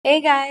Hey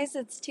guys,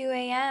 it's 2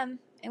 a.m.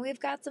 and we've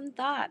got some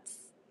thoughts.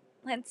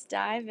 Let's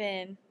dive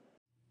in.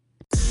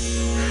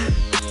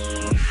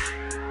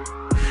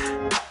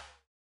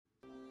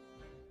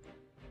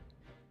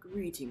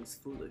 Greetings,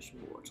 foolish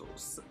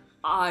mortals.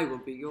 I will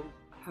be your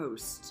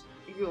host,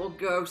 your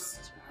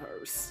ghost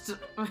host.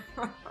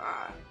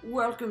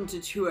 Welcome to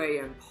 2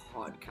 a.m.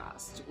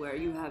 Podcast, where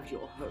you have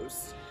your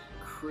host,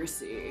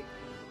 Chrissy,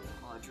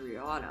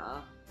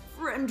 Adriana,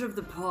 friend of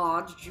the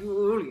pod,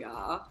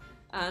 Julia,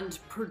 and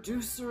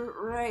producer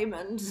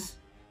Raymond.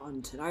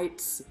 On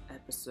tonight's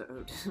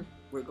episode,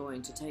 we're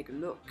going to take a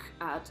look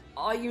at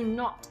Are You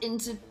Not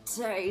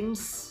Entertained?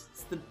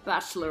 It's The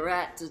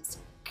Bachelorette. It's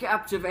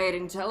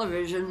captivating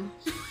television.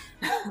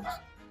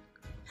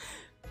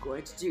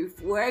 Going to do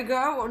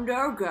Fuego or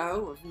No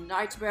Go of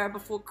Nightmare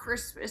Before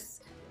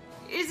Christmas.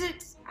 Is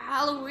it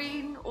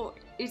Halloween or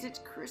is it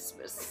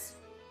Christmas?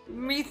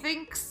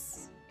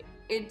 Methinks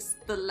it's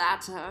the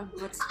latter,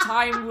 but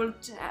time will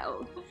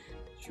tell.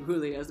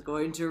 Julia's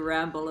going to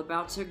ramble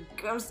about her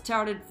ghost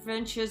town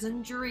adventures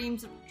and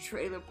dreams of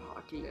trailer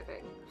park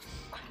living.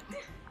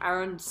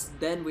 And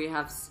then we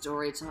have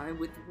story time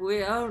with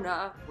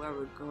Wiona, where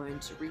we're going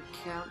to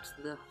recount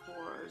the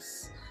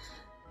horrors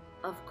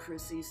of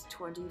Chrissy's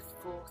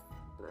 24th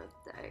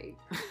birthday.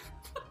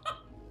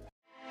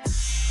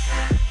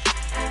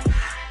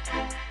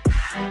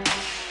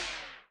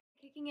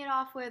 Kicking it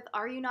off with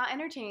Are You Not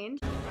Entertained?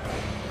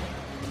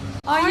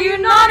 Are you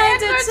not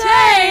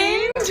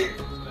entertained?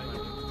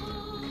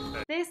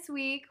 This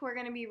week we're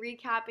going to be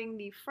recapping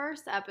the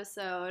first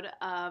episode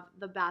of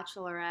The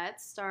Bachelorette,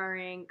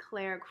 starring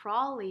Claire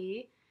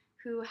Crawley,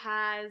 who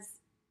has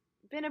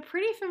been a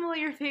pretty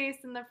familiar face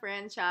in the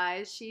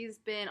franchise. She's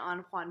been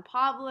on Juan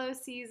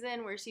Pablo's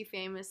season, where she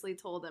famously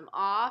told him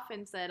off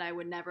and said, "I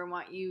would never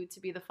want you to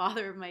be the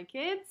father of my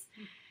kids."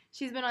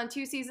 She's been on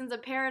 2 seasons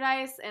of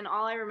Paradise, and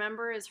all I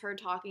remember is her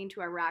talking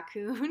to a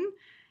raccoon.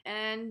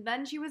 And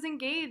then she was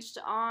engaged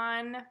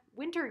on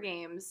Winter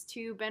Games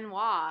to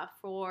Benoit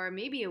for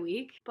maybe a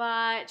week.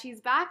 But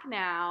she's back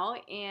now,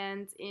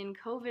 and in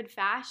COVID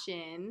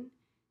fashion,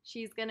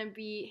 she's going to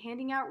be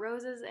handing out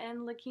roses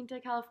in La Quinta,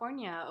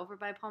 California, over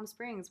by Palm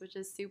Springs, which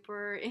is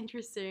super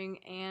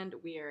interesting and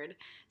weird.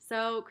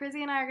 So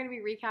Chrissy and I are going to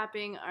be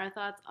recapping our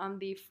thoughts on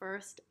the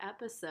first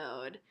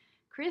episode.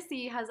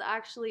 Chrissy has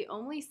actually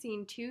only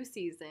seen 2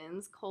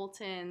 seasons,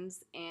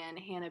 Colton's and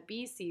Hannah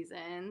B's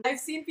season.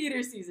 I've seen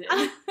Peter's season.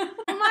 Oh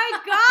my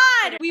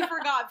god! We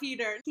forgot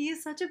Peter. He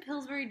is such a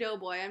Pillsbury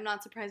Doughboy. I'm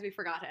not surprised we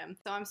forgot him.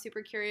 So I'm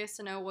super curious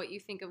to know what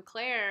you think of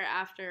Claire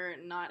after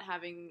not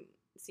having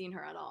seen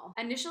her at all.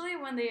 Initially,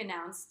 when they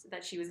announced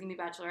that she was going to be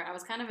Bachelor, I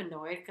was kind of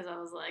annoyed because I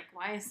was like,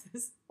 why is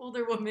this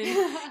older woman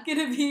going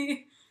to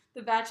be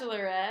the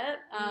Bachelorette?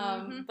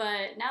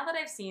 But now that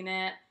I've seen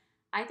it,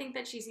 I think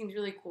that she seems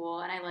really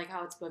cool, and I like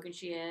how outspoken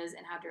she is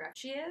and how direct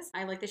she is.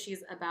 I like that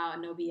she's about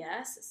no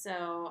BS,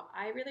 so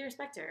I really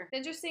respect her. It's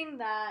interesting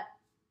that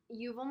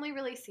you've only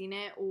really seen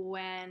it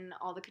when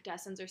all the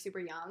contestants are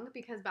super young,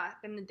 because back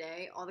in the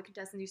day, all the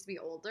contestants used to be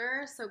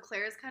older, so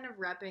Claire's kind of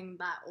repping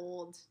that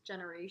old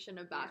generation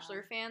of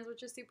Bachelor fans,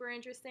 which is super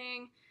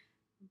interesting,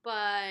 but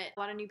a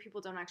lot of new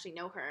people don't actually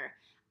know her.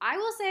 I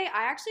will say,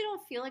 I actually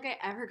don't feel like I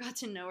ever got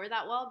to know her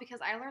that well, because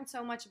I learned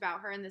so much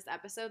about her in this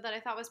episode that I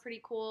thought was pretty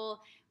cool.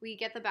 We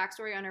get the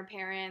backstory on her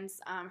parents.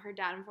 Her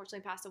dad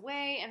unfortunately passed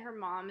away, and her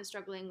mom is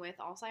struggling with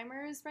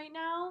Alzheimer's right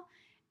now.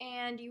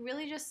 And you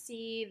really just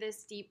see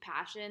this deep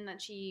passion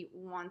that she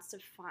wants to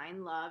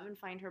find love and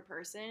find her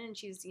person. And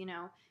she's,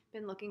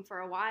 been looking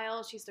for a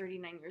while. She's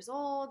 39 years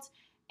old.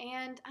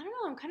 And I don't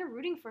know, I'm kind of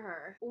rooting for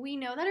her. We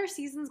know that her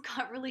seasons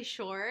got really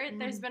short.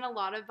 There's been a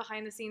lot of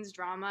behind-the-scenes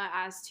drama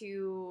as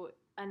to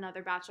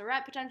another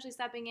Bachelorette potentially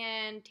stepping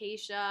in,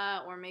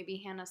 Tayshia, or maybe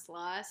Hannah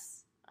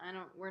Sluss.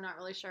 We're not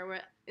really sure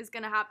what is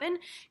going to happen,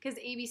 because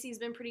ABC's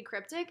been pretty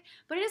cryptic.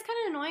 But it is kind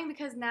of annoying,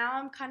 because now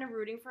I'm kind of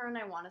rooting for her and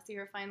I want to see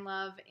her find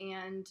love,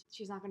 and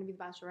she's not going to be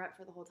the Bachelorette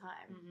for the whole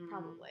time,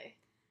 probably.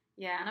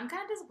 Yeah, and I'm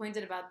kind of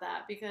disappointed about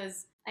that,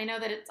 because I know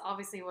that it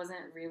obviously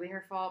wasn't really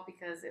her fault,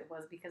 because it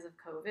was because of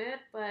COVID,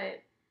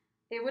 but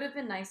it would have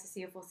been nice to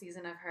see a full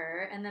season of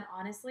her. And then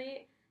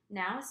honestly,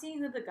 now seeing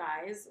who the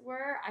guys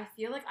were, I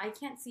feel like I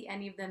can't see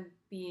any of them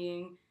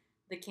being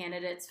the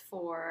candidates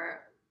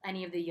for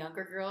any of the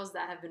younger girls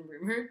that have been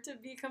rumored to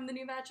become the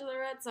new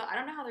Bachelorette. So I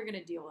don't know how they're going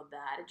to deal with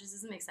that. It just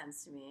doesn't make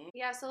sense to me.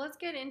 Yeah, so let's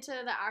get into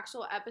the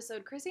actual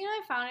episode. Chrissy and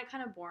I found it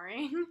kind of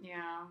boring.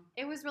 Yeah.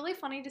 It was really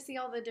funny to see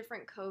all the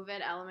different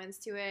COVID elements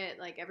to it,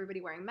 like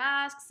everybody wearing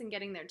masks and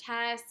getting their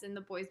tests, and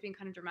the boys being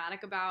kind of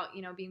dramatic about,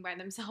 being by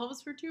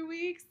themselves for 2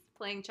 weeks,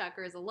 playing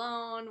checkers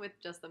alone with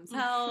just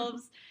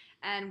themselves.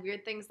 And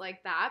weird things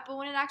like that. But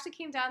when it actually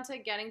came down to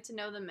getting to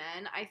know the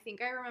men, I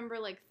think I remember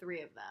like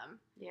 3 of them.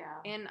 Yeah.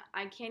 And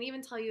I can't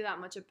even tell you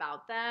that much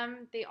about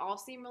them. They all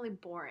seem really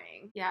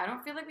boring. Yeah, I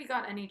don't feel like we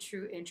got any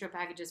true intro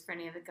packages for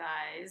any of the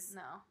guys.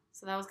 No.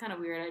 So that was kind of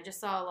weird. I just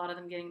saw a lot of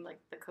them getting like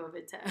the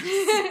COVID test.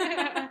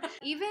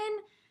 Even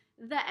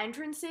the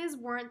entrances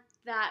weren't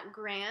that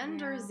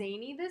grand or Yeah.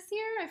 zany this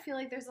year. I feel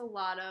like there's a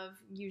lot of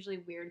usually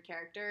weird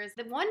characters.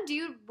 The one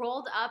dude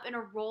rolled up in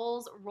a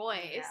Rolls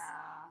Royce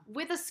Yeah.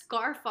 with a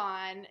scarf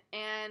on,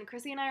 and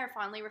Chrissy and I are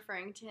fondly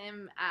referring to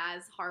him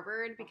as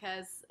Harvard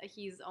because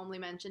he's only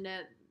mentioned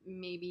it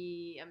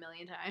maybe a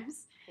million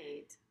times.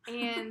 Hate.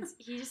 And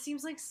he just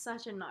seems like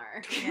such a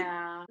narc.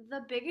 Yeah.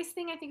 The biggest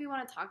thing I think we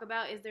want to talk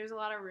about is there's a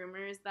lot of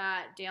rumors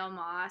that Dale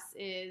Moss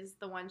is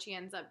the one she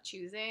ends up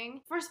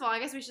choosing. First of all, I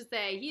guess we should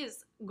say he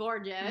is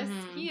gorgeous.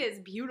 Mhm. He is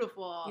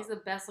beautiful. He's the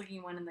best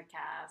looking one in the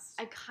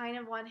cast. I kind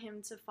of want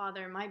him to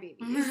father my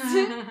babies.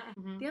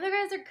 Mhm. The other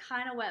guys are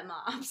kind of wet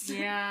moms.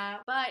 Yeah.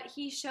 But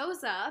he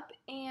shows up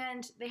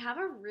and they have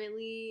a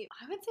really,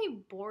 I would say,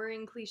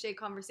 boring cliche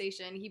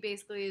conversation. He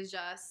basically is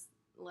just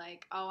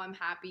like, oh, I'm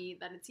happy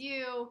that it's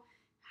you.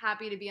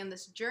 Happy to be on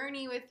this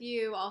journey with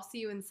you. I'll see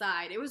you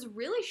inside. It was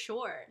really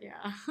short.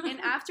 Yeah. And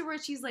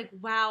afterwards, she's like,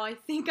 wow, I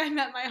think I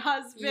met my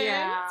husband.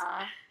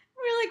 Yeah.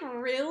 We're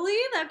like, really?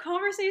 That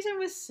conversation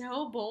was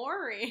so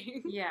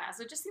boring. Yeah.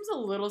 So it just seems a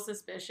little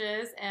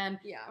suspicious. And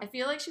Yeah. I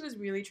feel like she was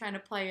really trying to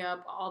play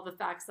up all the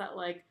facts that,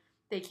 like,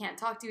 they can't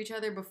talk to each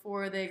other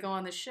before they go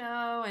on the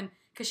show. And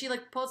because she,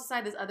 like, pulls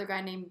aside this other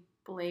guy named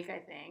Blake, I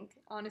think.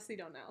 Honestly,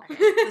 don't know. Okay,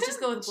 let's just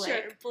go with Blake.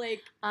 Sure,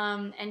 Blake.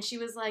 And she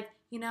was like,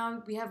 you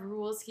know, we have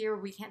rules here.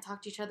 We can't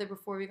talk to each other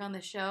before we go on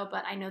the show.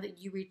 But I know that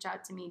you reached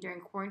out to me during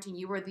quarantine.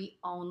 You were the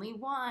only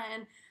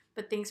one.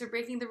 But thanks for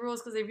breaking the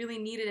rules because they really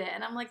needed it.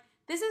 And I'm like,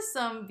 this is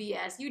some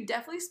BS. You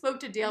definitely spoke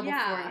to Dale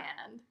Yeah.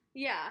 beforehand.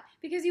 Yeah,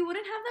 because you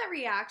wouldn't have that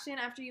reaction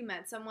after you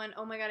met someone,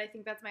 oh my god, I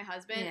think that's my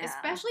husband, Yeah.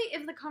 especially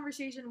if the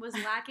conversation was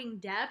lacking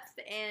depth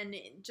and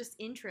just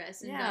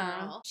interest in Yeah.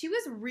 general. She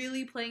was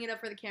really playing it up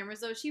for the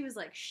cameras though. She was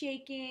like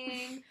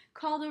shaking,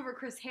 called over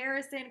Chris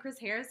Harrison. Chris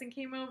Harrison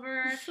came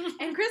over,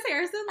 and Chris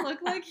Harrison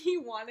looked like he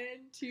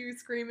wanted to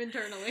scream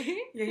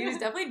internally. Yeah, he was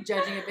definitely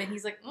judging a bit.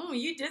 He's like,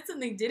 you did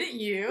something, didn't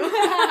you?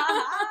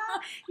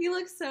 He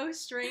looked so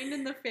strained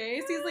in the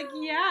face. He's like,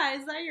 yeah,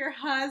 is that your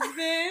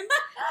husband?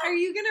 Are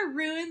you gonna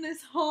ruin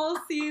this whole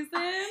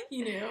season?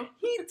 He knew.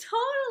 He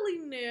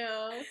totally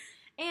knew.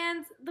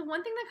 And the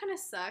one thing that kind of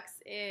sucks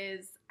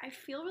is I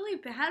feel really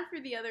bad for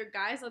the other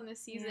guys on this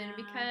season Yeah.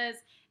 because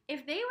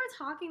if they were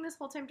talking this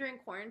whole time during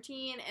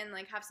quarantine and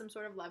like have some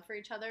sort of love for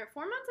each other,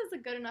 4 months is a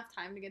good enough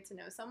time to get to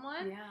know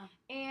someone. Yeah.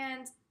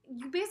 And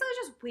you basically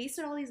just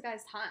wasted all these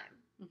guys' time.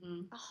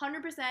 Mm-hmm.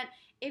 100%.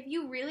 If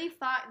you really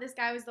thought this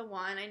guy was the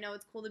one, I know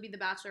it's cool to be the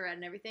bachelorette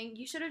and everything,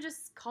 you should have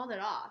just called it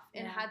off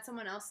and Yeah. had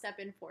someone else step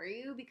in for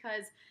you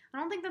because I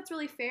don't think that's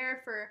really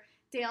fair for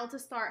Dale to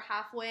start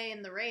halfway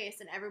in the race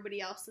and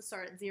everybody else to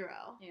start at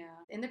 0. Yeah.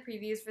 In the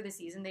previews for the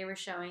season, they were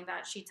showing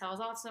that she tells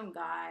off some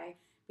guy,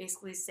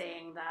 basically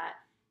saying that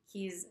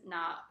he's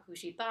not who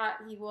she thought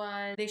he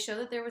was. They show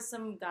that there was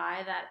some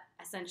guy that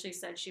essentially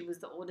said she was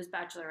the oldest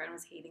bachelorette and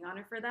was hating on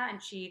her for that.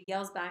 And she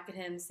yells back at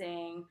him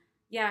saying,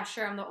 yeah,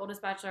 sure, I'm the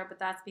oldest bachelorette, but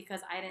that's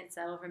because I didn't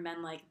settle for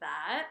men like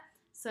that.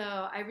 So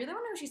I really want to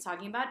know what she's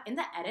talking about. In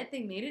the edit,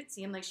 they made it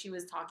seem like she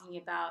was talking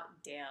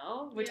about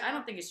Dale, which I Yeah.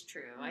 don't think is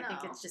true. I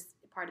think No. it's just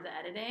part of the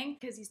editing.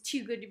 Because he's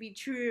too good to be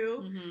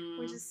true. Mm-hmm.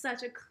 Which is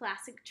such a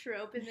classic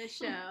trope in this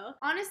show.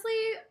 Honestly,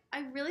 I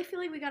really feel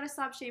like we gotta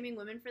stop shaming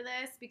women for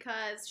this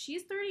because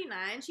she's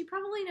 39. She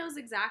probably knows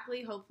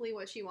exactly, hopefully,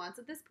 what she wants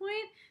at this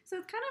point. So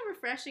it's kind of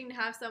refreshing to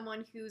have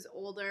someone who's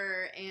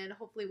older and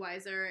hopefully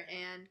wiser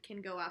and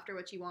can go after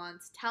what she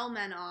wants, tell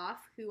men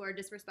off who are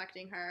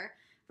disrespecting her,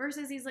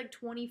 versus these like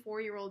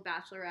 24-year-old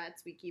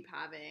bachelorettes we keep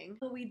having.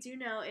 What we do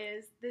know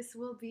is this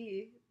will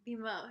be the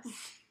most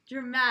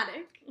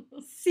dramatic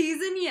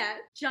season yet.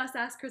 Just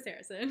ask Chris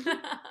Harrison.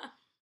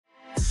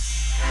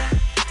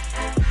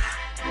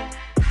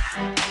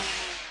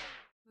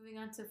 Moving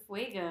on to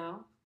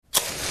Fuego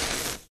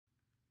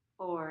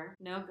or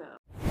No Go.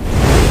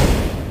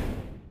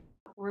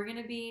 We're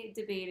going to be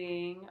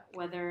debating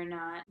whether or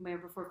not Nightmare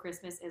Before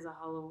Christmas is a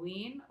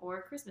Halloween or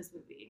a Christmas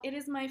movie. It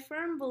is my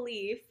firm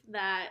belief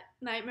that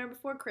Nightmare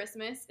Before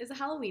Christmas is a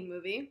Halloween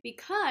movie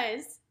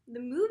because the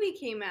movie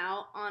came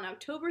out on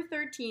October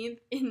 13th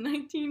in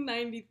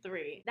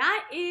 1993.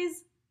 That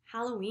is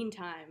Halloween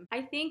time.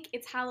 I think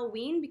it's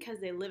Halloween because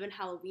they live in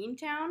Halloween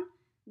Town.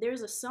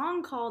 There's a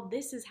song called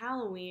This Is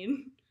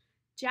Halloween.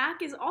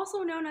 Jack is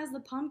also known as the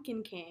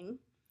Pumpkin King.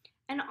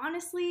 And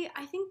honestly,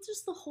 I think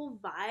just the whole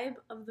vibe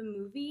of the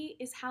movie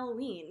is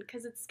Halloween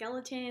because it's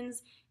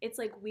skeletons, it's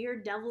like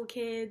weird devil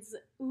kids,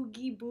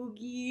 Oogie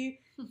Boogie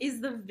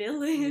is the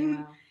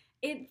villain.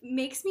 It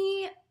makes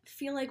me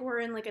feel like we're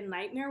in like a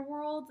nightmare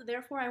world,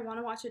 therefore I want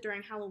to watch it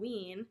during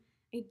Halloween.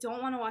 I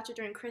don't want to watch it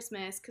during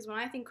Christmas because when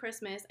I think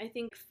Christmas, I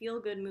think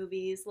feel-good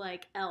movies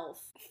like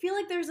Elf. I feel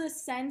like there's a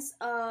sense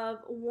of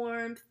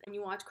warmth when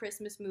you watch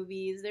Christmas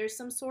movies. There's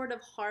some sort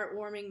of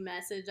heartwarming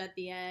message at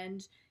the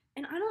end.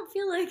 And I don't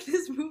feel like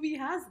this movie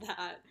has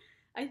that.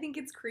 I think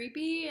it's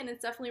creepy and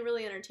it's definitely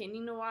really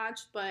entertaining to watch,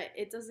 but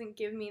it doesn't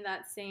give me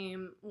that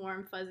same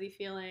warm, fuzzy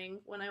feeling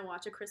when I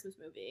watch a Christmas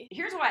movie.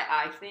 Here's why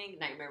I think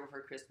Nightmare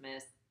Before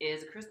Christmas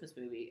is a Christmas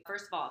movie.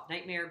 First of all,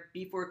 Nightmare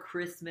Before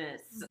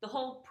Christmas. The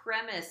whole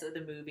premise of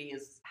the movie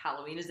is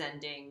Halloween is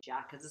ending.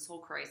 Jack has this whole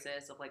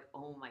crisis of like,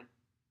 oh my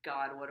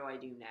God, what do I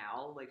do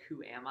now? Like,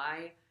 who am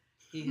I?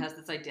 He has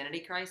this identity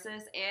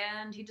crisis,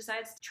 and he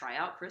decides to try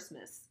out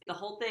Christmas. The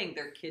whole thing,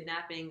 they're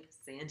kidnapping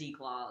Sandy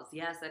Claus.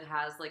 Yes, it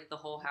has like the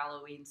whole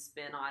Halloween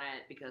spin on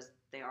it because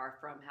they are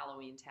from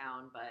Halloween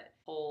Town, but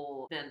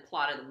whole then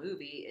plot of the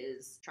movie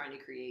is trying to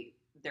create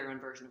their own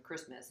version of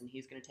Christmas, and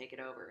he's going to take it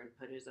over and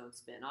put his own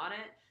spin on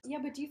it. Yeah,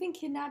 but do you think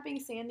kidnapping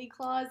Sandy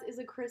Claus is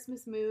a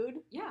Christmas mood?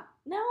 Yeah,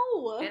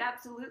 No. it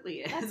absolutely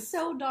is. That's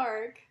so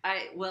dark.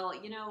 Well,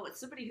 you know, it's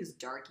somebody who's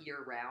dark year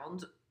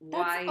round.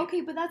 Why?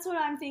 Okay, but that's what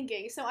I'm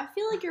thinking. So I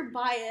feel like you're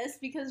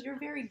biased because you're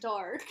very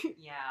dark.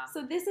 Yeah.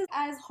 So this is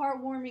as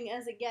heartwarming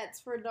as it gets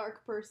for a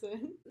dark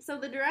person. So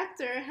the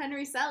director,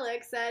 Henry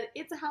Selick, said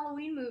it's a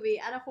Halloween movie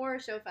at a horror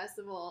show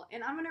festival.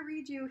 And I'm going to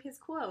read you his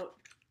quote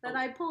that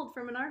I pulled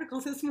from an article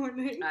this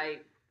morning. I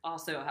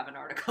also have an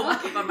article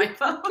up on my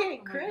phone.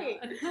 Okay, Oh my great.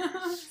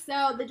 God.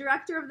 So the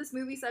director of this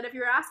movie said, if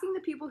you're asking the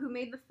people who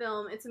made the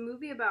film, it's a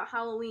movie about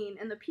Halloween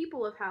and the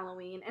people of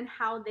Halloween and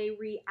how they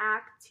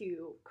react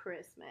to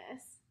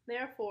Christmas.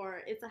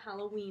 Therefore, it's a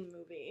Halloween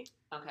movie.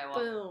 Okay, well,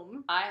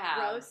 Boom. I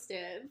have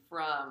Roasted.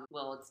 from,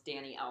 well, it's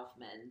Danny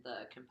Elfman,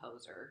 the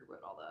composer who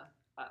wrote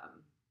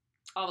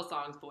all the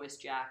songs,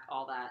 voiced Jack,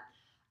 all that.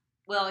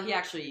 Well, he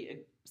actually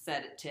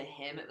said to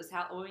him it was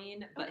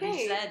Halloween, but he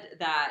Okay. said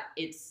that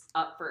it's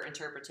up for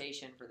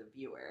interpretation for the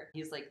viewer.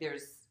 He's like,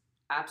 there's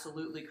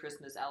absolutely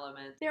Christmas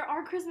elements. There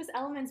are Christmas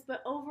elements,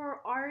 but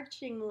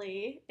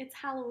overarchingly, it's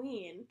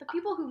Halloween. The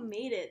people who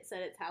made it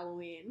said it's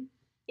Halloween.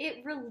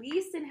 It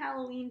released in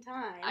Halloween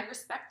time. I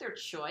respect their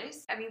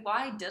choice. I mean,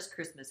 why does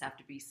Christmas have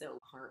to be so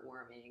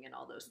heartwarming and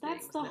all those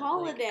things? That's the that,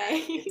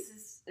 holiday. Like, it's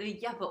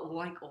just, yeah, but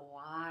like,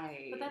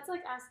 why? But that's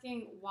like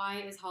asking,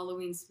 why is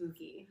Halloween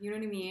spooky? You know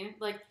what I mean?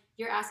 Like,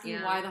 you're asking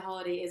Yeah. why the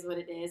holiday is what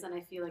it is, and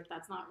I feel like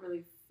that's not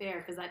really fair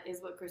because that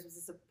is what Christmas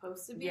is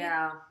supposed to be.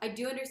 Yeah. I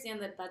do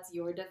understand that that's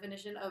your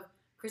definition of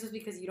Christmas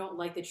because you don't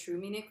like the true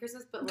meaning of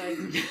Christmas, but like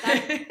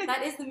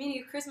that is the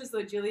meaning of Christmas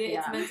though, Julia. Yeah.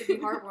 It's meant to be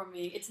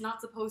heartwarming. It's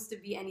not supposed to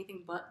be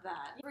anything but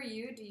that. For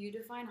you, do you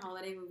define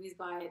holiday movies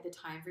by the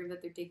time frame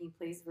that they're taking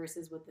place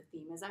versus what the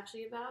theme is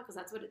actually about? Because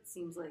that's what it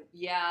seems like.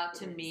 Yeah, It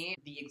to is. me,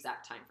 the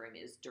exact time frame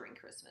is during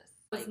Christmas.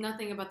 It's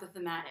nothing about the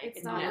thematic. It's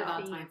It's not not a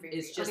about theme. time frame.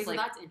 It's just okay, like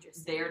so that's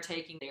interesting. they're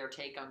taking their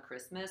take on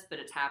Christmas, but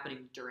it's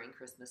happening during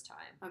Christmas time.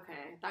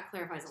 Okay, that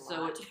clarifies a lot.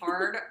 So it's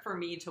hard for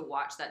me to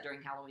watch that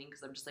during Halloween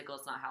because I'm just like, well,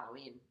 it's not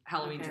Halloween.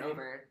 Halloween's Okay.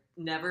 over.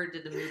 Never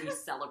did the movie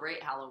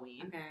celebrate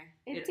Halloween. Okay.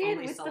 It It did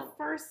only with the cele-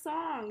 first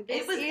song. It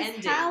This was is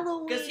ending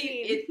Halloween. because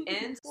it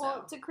ends.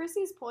 Well, so. to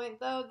Chrissy's point,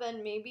 though,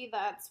 then maybe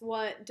that's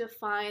what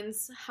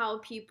defines how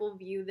people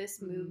view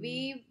this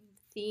movie.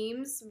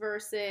 Themes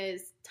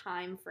versus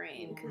time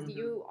frame, because Mhm.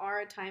 you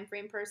are a time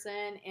frame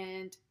person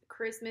and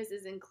Christmas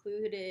is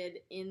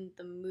included in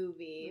the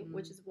movie, Mhm.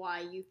 which is why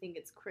you think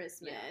it's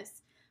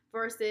Christmas.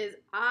 Versus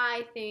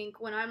I think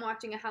when I'm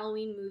watching a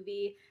Halloween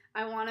movie,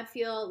 I want to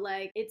feel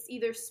like it's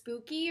either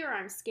spooky or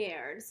I'm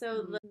scared.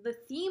 So the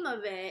theme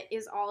of it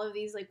is all of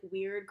these like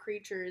weird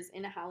creatures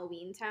in a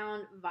Halloween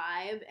town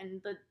vibe,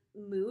 and the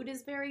mood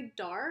is very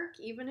dark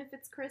even if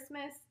it's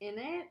Christmas in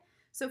it.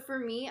 So for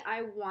me,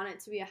 I want it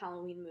to be a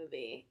Halloween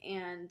movie,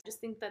 and just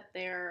think that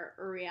they're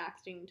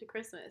reacting to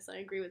Christmas. I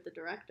agree with the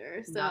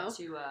director. So Not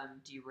to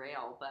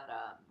derail, but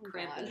Oh,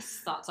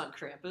 Krampus. God. Thoughts on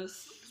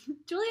Krampus?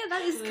 Julia,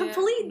 that is Julia,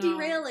 complete no,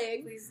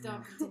 derailing. Please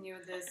don't continue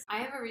with this. I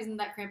have a reason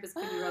that Krampus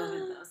could be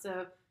relevant though.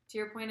 So to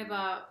your point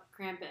about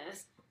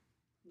Krampus,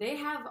 they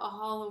have a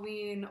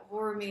Halloween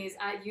horror maze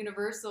at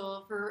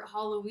Universal for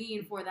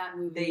Halloween for that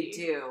movie. They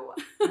do,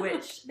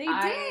 which They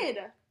I did.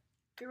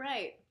 You're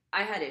right.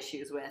 I had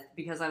issues with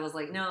because I was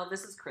like, no,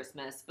 this is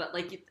Christmas, but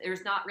like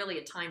there's not really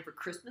a time for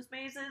Christmas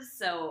mazes,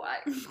 so I,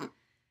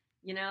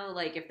 you know,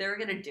 like if they were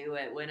gonna do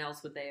it, when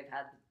else would they have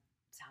had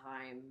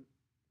time?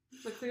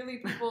 But clearly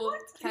people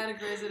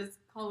categorize it as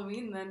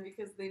Halloween then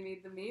because they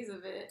made the maze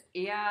of it.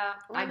 Yeah,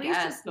 Or I at least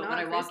guess, just but not when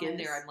I walk in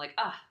Christmas. there, I'm like,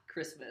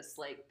 Christmas.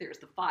 Like there's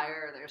the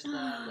fire, there's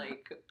the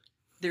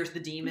there's the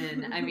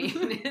demon. I mean,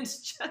 it's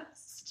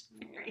just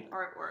very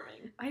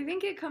heartwarming. I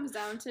think it comes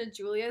down to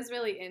Julia's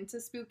really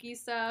into spooky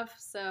stuff,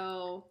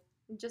 so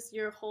just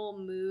your whole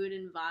mood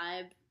and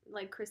vibe,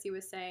 like Chrissy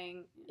was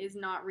saying, is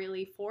not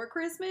really for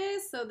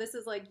Christmas. So this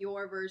is like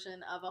your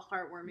version of a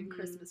heartwarming Mhm.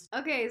 Christmas.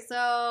 Okay,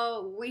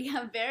 so we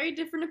have very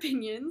different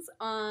opinions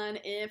on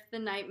if The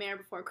Nightmare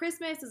Before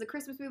Christmas is a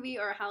Christmas movie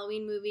or a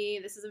Halloween movie.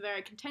 This is a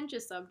very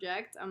contentious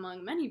subject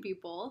among many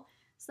people.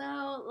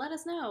 So let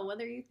us know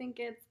whether you think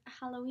it's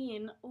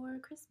Halloween or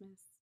Christmas.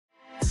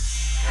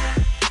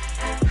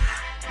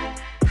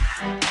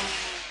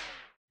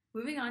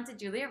 Moving on to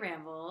Julia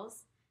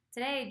Rambles.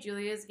 Today,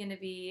 Julia's going to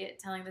be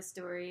telling the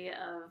story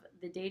of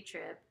the day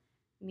trip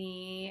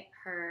me,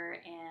 her,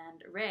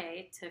 and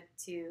Ray took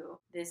to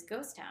this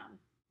ghost town.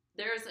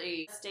 There's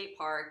a state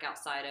park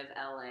outside of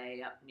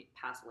LA, up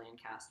past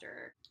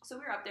Lancaster. So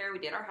we were up there, we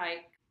did our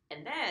hike,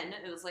 and then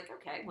it was like,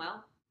 okay,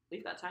 well,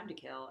 we've got time to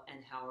kill,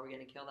 and how are we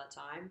going to kill that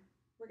time?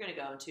 We're going to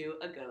go into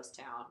a ghost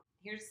town.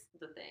 Here's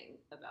the thing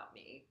about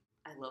me.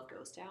 I love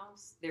ghost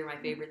towns. They're my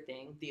favorite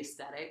thing. The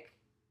aesthetic,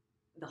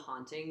 the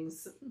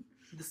hauntings,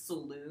 the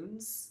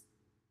saloons.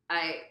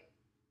 I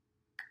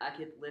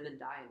could live and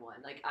die in one.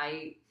 Like,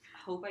 I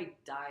hope I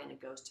die in a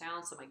ghost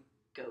town so my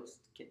ghost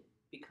can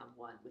become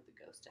one with the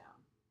ghost town.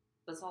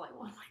 That's all I Oh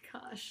want. my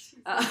gosh.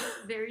 Uh,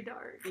 Very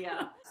dark.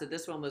 Yeah. So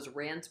this one was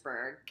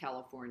Randsburg,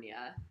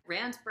 California.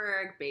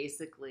 Randsburg,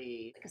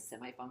 basically like a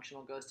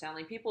semi-functional ghost town.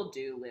 Like, people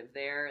do live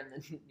there in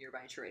the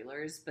nearby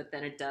trailers, but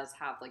then it does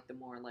have like the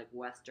more like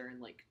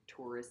Western, like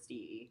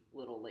touristy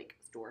little like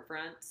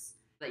storefronts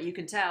that you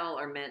can tell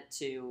are meant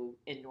to,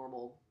 in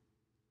normal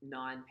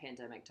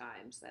non-pandemic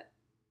times, that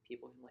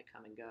people can like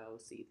come and go,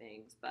 see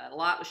things. But a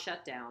lot was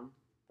shut down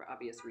for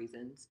obvious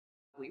reasons.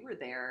 We were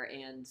there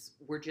and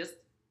we're just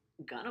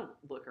gonna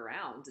look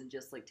around and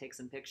just like take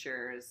some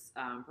pictures,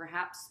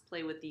 perhaps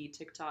play with the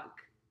TikTok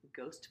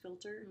ghost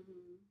filter.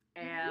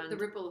 And The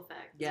ripple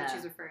effect is Yeah. what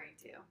she's referring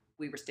to.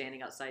 we were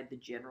standing outside the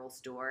general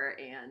store,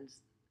 and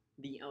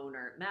the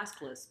owner,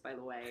 maskless by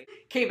the way,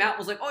 came out and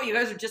was like, oh, you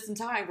guys are just in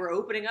time, we're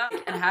opening up,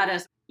 and had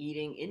us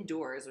eating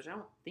indoors, which I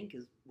don't think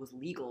was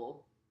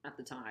legal at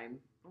the time.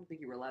 I don't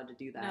think you were allowed to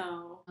do that.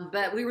 No.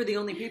 But we were the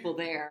only people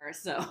there,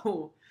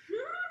 so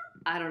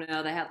I don't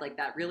know. They had like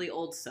that really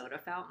old soda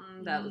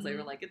fountain that was, they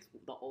were like, it's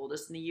the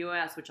oldest in the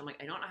US, which I'm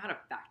like, I don't know how to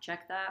fact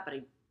check that, but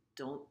I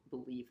don't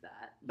believe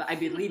that. But I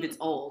believe it's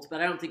old,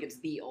 but I don't think it's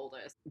the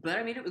oldest. But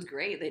I mean, it was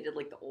great. They did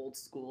like the old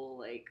school,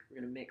 like,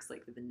 we're gonna mix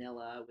like the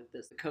vanilla with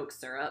this Coke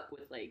syrup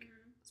with like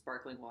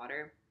sparkling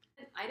water.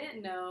 I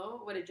didn't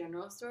know what a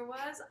general store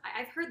was.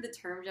 I've heard the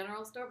term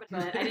general store,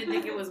 but I didn't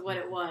think it was what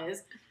it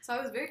was. So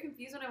I was very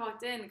confused when I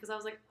walked in because I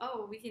was like,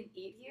 oh, we can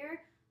eat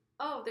here?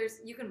 Oh,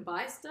 you can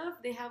buy stuff?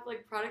 They have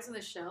like products on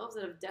the shelves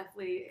that have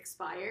definitely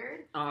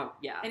expired.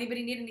 Yeah.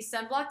 Anybody need any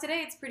sunblock today?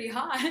 It's pretty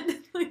hot.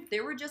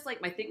 There were just like,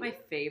 I think my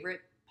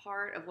favorite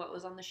part of what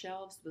was on the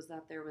shelves was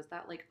that there was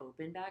that like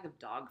open bag of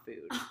dog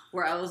food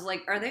where I was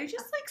like, are they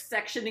just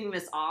like sectioning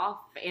this off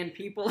and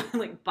people are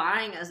like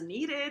buying as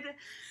needed?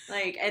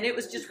 Like, and it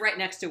was just right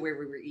next to where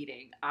we were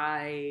eating.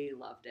 I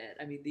loved it.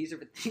 I mean, these are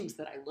the things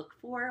that I look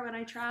for when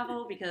I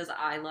travel because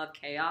I love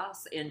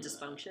chaos and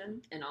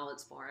dysfunction in all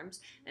its forms.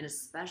 And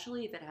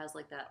especially if it has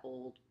like that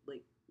old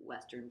like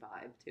Western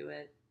vibe to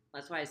it.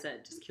 That's why I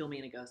said, just kill me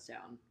in a ghost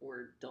town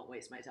or don't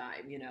waste my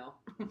time, you know?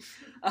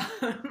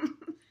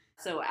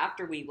 So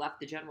after we left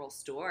the general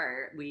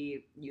store,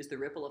 we used the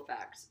ripple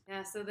effect.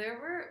 Yeah, so there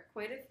were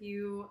quite a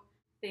few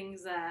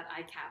things that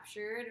I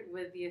captured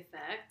with the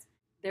effect.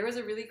 There was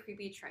a really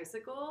creepy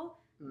tricycle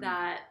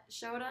that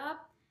showed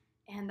up,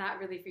 and that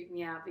really freaked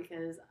me out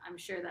because I'm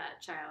sure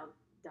that child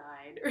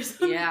died or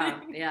something.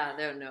 Yeah,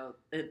 no,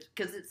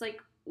 because it's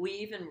like, we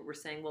even were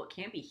saying, well, it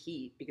can't be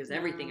heat because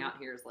everything out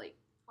here is like,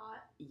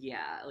 Hot.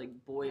 yeah, like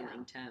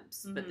boiling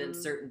temps, but then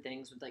certain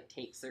things would like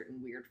take certain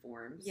weird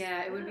forms.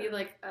 Yeah, it would be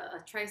like a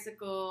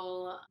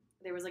tricycle.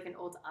 There was like an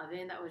old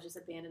oven that was just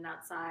abandoned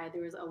outside.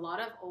 There was a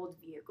lot of old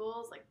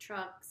vehicles, like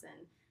trucks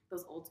and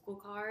those old school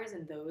cars,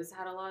 and those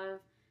had a lot of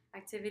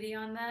activity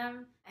on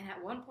them. And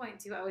at one point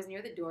too, I was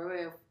near the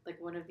doorway of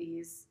like one of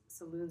these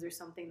saloons or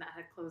something that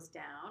had closed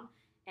down,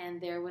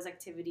 and there was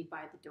activity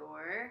by the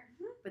door.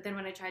 But then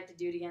when I tried to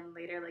do it again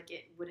later, like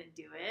it wouldn't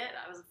do it.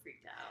 I was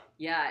freaked out.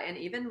 Yeah, and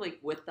even like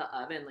with the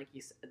oven, like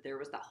you said, there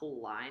was that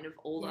whole line of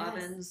old Yes.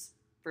 ovens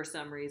for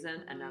some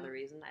reason. Another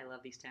reason I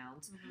love these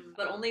towns. Mm-hmm.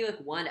 But only like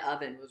one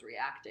oven was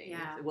reacting.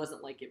 Yeah. It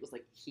wasn't like it was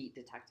like heat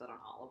detected on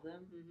all of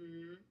them.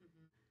 Mm-hmm.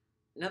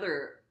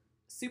 Another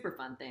super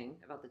fun thing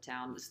about the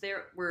town was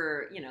there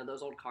were, you know,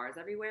 those old cars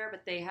everywhere,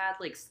 but they had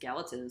like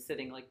skeletons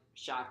sitting like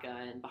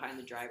shotgun behind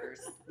the driver's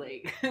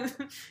like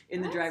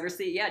in the driver's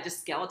seat. Yeah,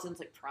 just skeletons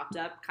like propped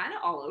up kind of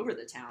all over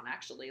the town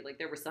actually. Like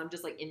there were some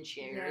just like in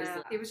chairs.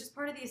 Yeah. It was just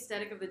part of the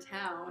aesthetic of the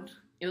town.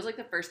 It was like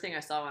the first thing I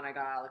saw when I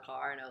got out of the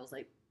car, and I was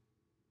like,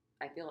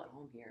 I feel at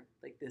home here.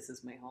 Like, this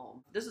is my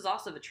home. This was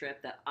also the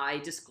trip that I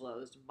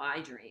disclosed my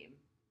dream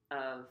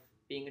of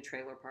being a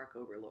trailer park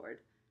overlord.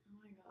 Oh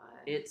my god.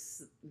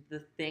 It's the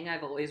thing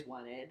I've always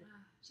wanted.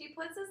 She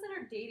puts this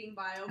in her dating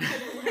bio, by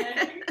the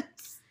way.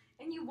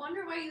 And you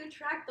wonder why you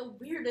attract the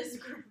weirdest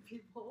group of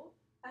people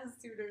as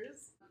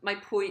suitors. My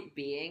point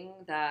being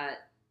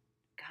that,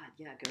 God,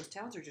 yeah, ghost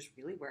towns are just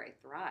really where I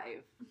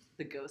thrive.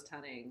 The ghost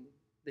hunting,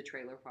 the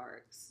trailer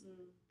parks,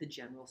 the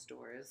general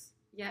stores.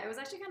 Yeah, it was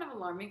actually kind of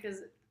alarming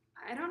because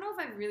I don't know if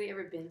I've really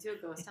ever been to a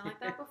ghost town like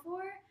that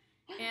before.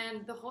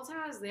 And the whole time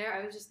I was there,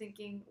 I was just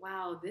thinking,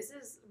 wow, this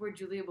is where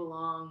Julia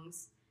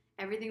belongs.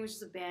 Everything was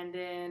just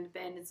abandoned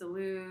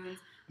saloons,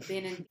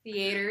 abandoned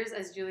theaters,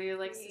 as Julia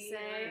likes to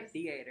say.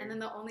 Theater. And then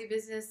the only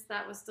business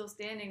that was still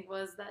standing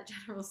was that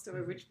general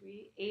store, which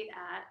we ate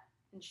at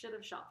and should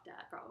have shopped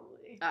at,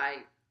 probably.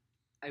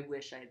 I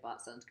wish I had bought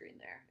sunscreen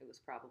there. It was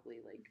probably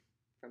like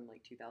from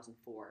like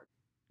 2004.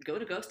 Go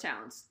to ghost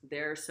towns.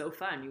 They're so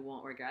fun. You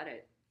won't regret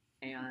it.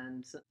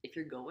 And if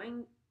you're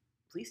going,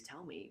 please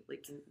tell me.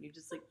 Like, can you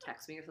just like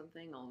text me or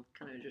something? I'll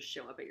kind of just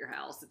show up at your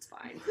house. It's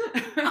fine.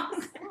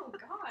 Oh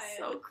God.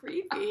 So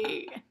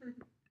creepy.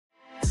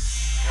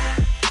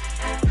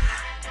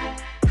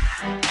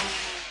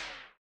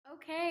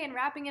 Okay, and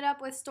wrapping it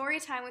up with story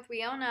time with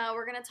Wiona,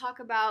 we're going to talk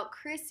about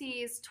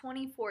Chrissy's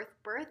 24th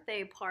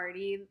birthday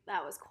party.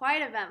 That was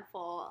quite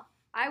eventful.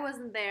 I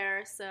wasn't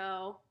there,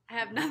 so I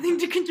have nothing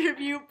to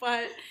contribute,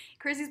 but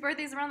Chrissy's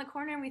birthday's around the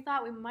corner, and we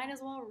thought we might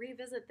as well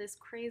revisit this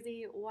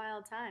crazy,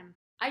 wild time.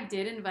 I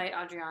did invite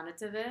Adriana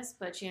to this,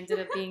 but she ended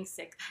up being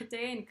sick that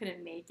day and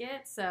couldn't make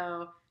it,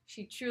 so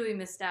she truly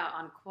missed out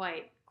on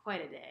quite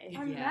a day.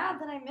 I'm Yeah.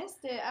 mad that I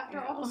missed it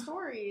after all the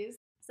stories.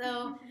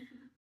 So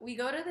we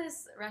go to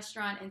this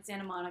restaurant in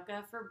Santa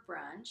Monica for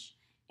brunch,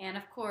 and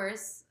of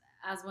course,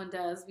 as one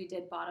does, we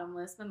did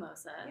bottomless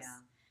mimosas. Yeah.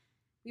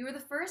 We were the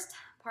first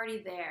party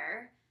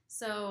there,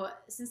 so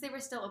since they were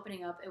still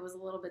opening up, it was a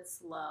little bit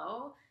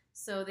slow.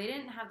 So they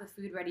didn't have the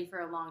food ready for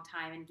a long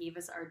time and gave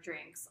us our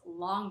drinks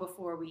long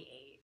before we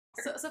ate.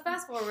 So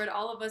fast forward,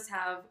 all of us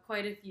have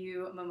quite a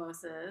few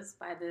mimosas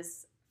by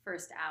this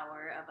first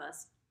hour of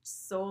us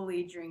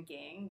solely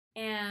drinking.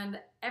 And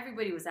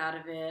everybody was out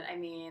of it. I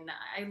mean,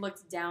 I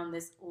looked down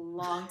this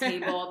long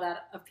table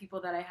of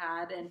people that I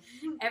had, and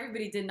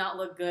everybody did not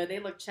look good. They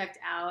looked checked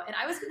out. And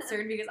I was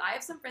concerned because I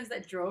have some friends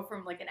that drove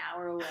from like an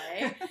hour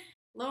away.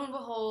 Lo and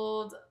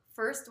behold,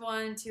 first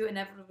one to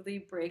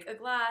inevitably break a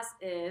glass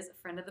is a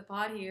friend of the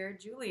pod here,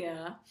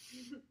 Julia.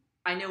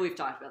 I know we've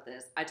talked about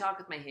this. I talk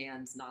with my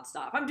hands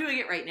nonstop. I'm doing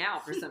it right now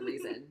for some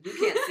reason. You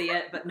can't see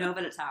it, but know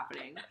that it's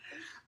happening.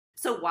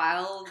 So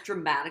while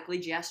dramatically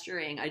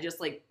gesturing, I just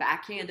like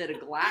backhanded a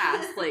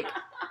glass, like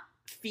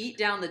feet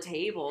down the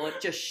table.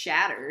 It just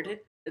shattered.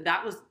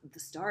 That was the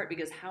start,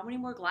 because how many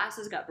more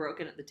glasses got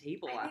broken at the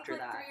table after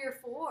like that? 3 or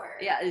 4.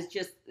 Yeah, it's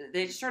just,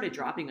 they just started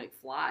dropping like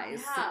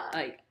flies. Yeah.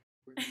 Like,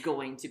 we're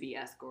going to be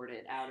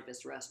escorted out of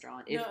this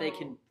restaurant if they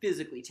can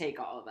physically take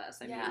all of us.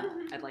 I mean,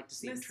 I'd like to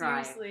see No, them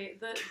try. seriously,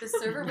 the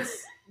server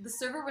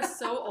was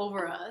so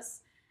over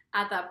us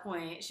at that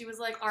point. She was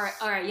like, all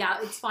right, yeah,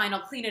 it's fine, I'll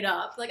clean it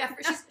up. Like, at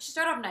first, she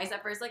started off nice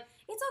at first, like,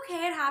 it's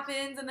okay, it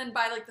happens. And then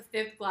by like the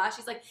 5th glass,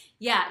 she's like,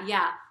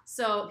 yeah,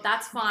 so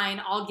that's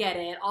fine, I'll get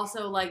it.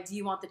 Also, like, do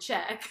you want the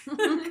check?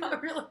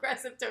 Got real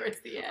aggressive towards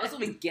the end. Also,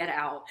 we get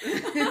out.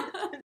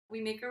 We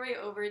make our way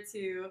over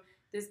to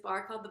this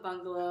bar called The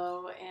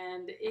Bungalow,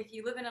 and if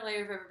you live in LA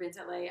or have ever been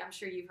to LA, I'm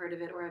sure you've heard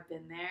of it or have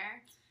been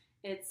there.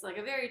 It's like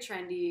a very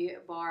trendy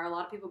bar. A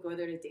lot of people go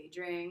there to day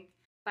drink.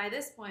 By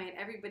this point,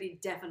 everybody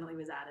definitely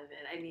was out of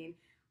it. I mean,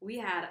 we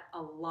had a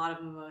lot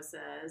of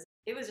mimosas.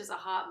 It was just a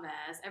hot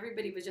mess.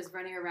 Everybody was just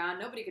running around.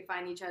 Nobody could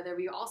find each other.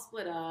 We all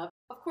split up.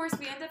 Of course,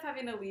 we ended up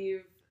having to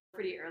leave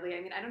pretty early.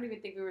 I mean, I don't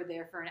even think we were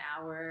there for an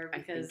hour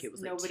because I think it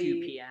was like nobody,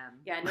 2 p.m.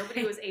 Yeah,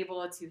 nobody was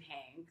able to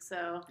hang.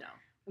 So No.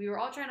 we were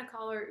all trying to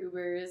call our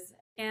Ubers,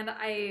 and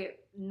I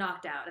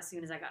knocked out as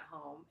soon as I got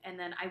home. And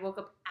then I woke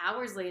up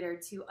hours later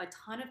to a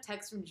ton of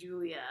texts from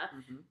Julia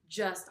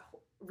just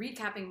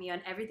recapping me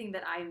on everything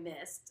that I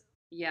missed.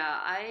 Yeah,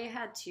 I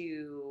had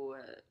to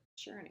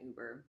share an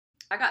Uber.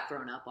 I got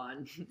thrown up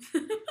on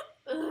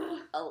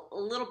a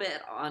little bit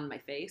on my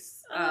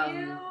face.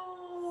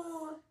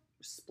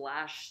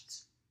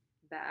 Splashed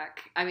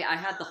back. I mean, I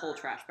had the whole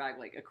trash bag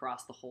like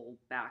across the whole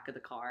back of the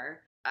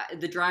car.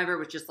 The driver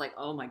was just like,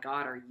 oh my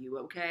God, are you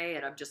okay?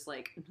 And I'm just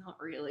like, not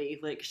really.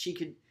 Like, she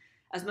could,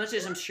 as much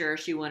as I'm sure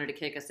she wanted to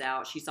kick us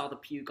out, she saw the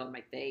puke on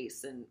my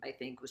face and I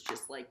think was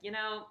just like, you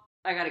know,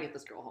 I gotta get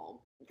this girl home.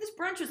 This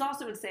brunch was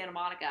also in Santa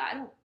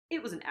Monica.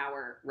 It was an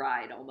hour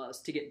ride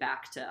almost to get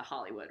back to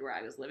Hollywood where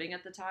I was living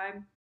at the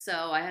time.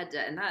 So I had to,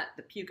 and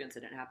the puke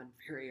incident happened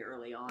very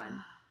early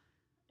on.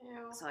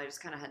 Ew. So I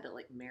just kind of had to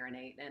like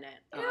marinate in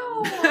it.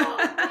 Ew,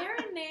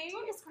 marinate.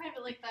 Don't describe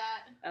it like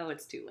that. Oh,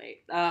 it's too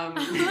late.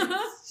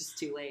 It's just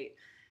too late.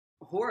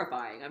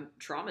 Horrifying. I'm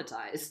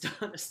traumatized,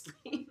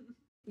 honestly.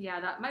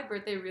 Yeah, my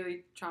birthday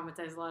really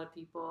traumatized a lot of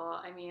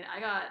people. I mean, I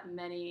got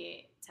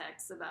many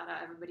texts about how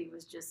everybody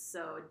was just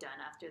so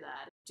done after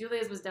that.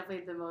 Julia's was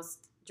definitely the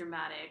most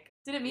dramatic.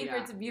 Didn't mean for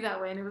it to be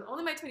that way, and it was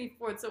only my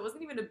 24th, so it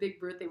wasn't even a big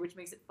birthday, which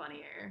makes it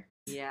funnier.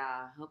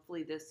 Yeah,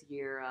 hopefully this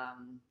year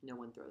no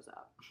one throws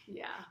up.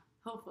 Yeah,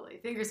 hopefully.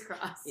 Fingers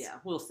crossed. Yeah,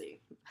 we'll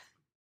see.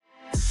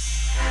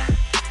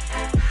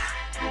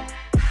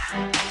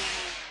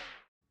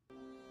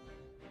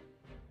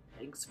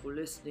 Thanks for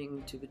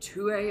listening to the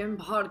 2 a.m.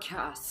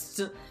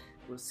 podcast.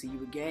 We'll see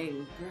you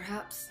again,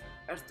 perhaps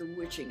at the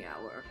witching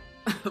hour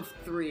of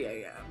 3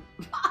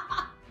 a.m.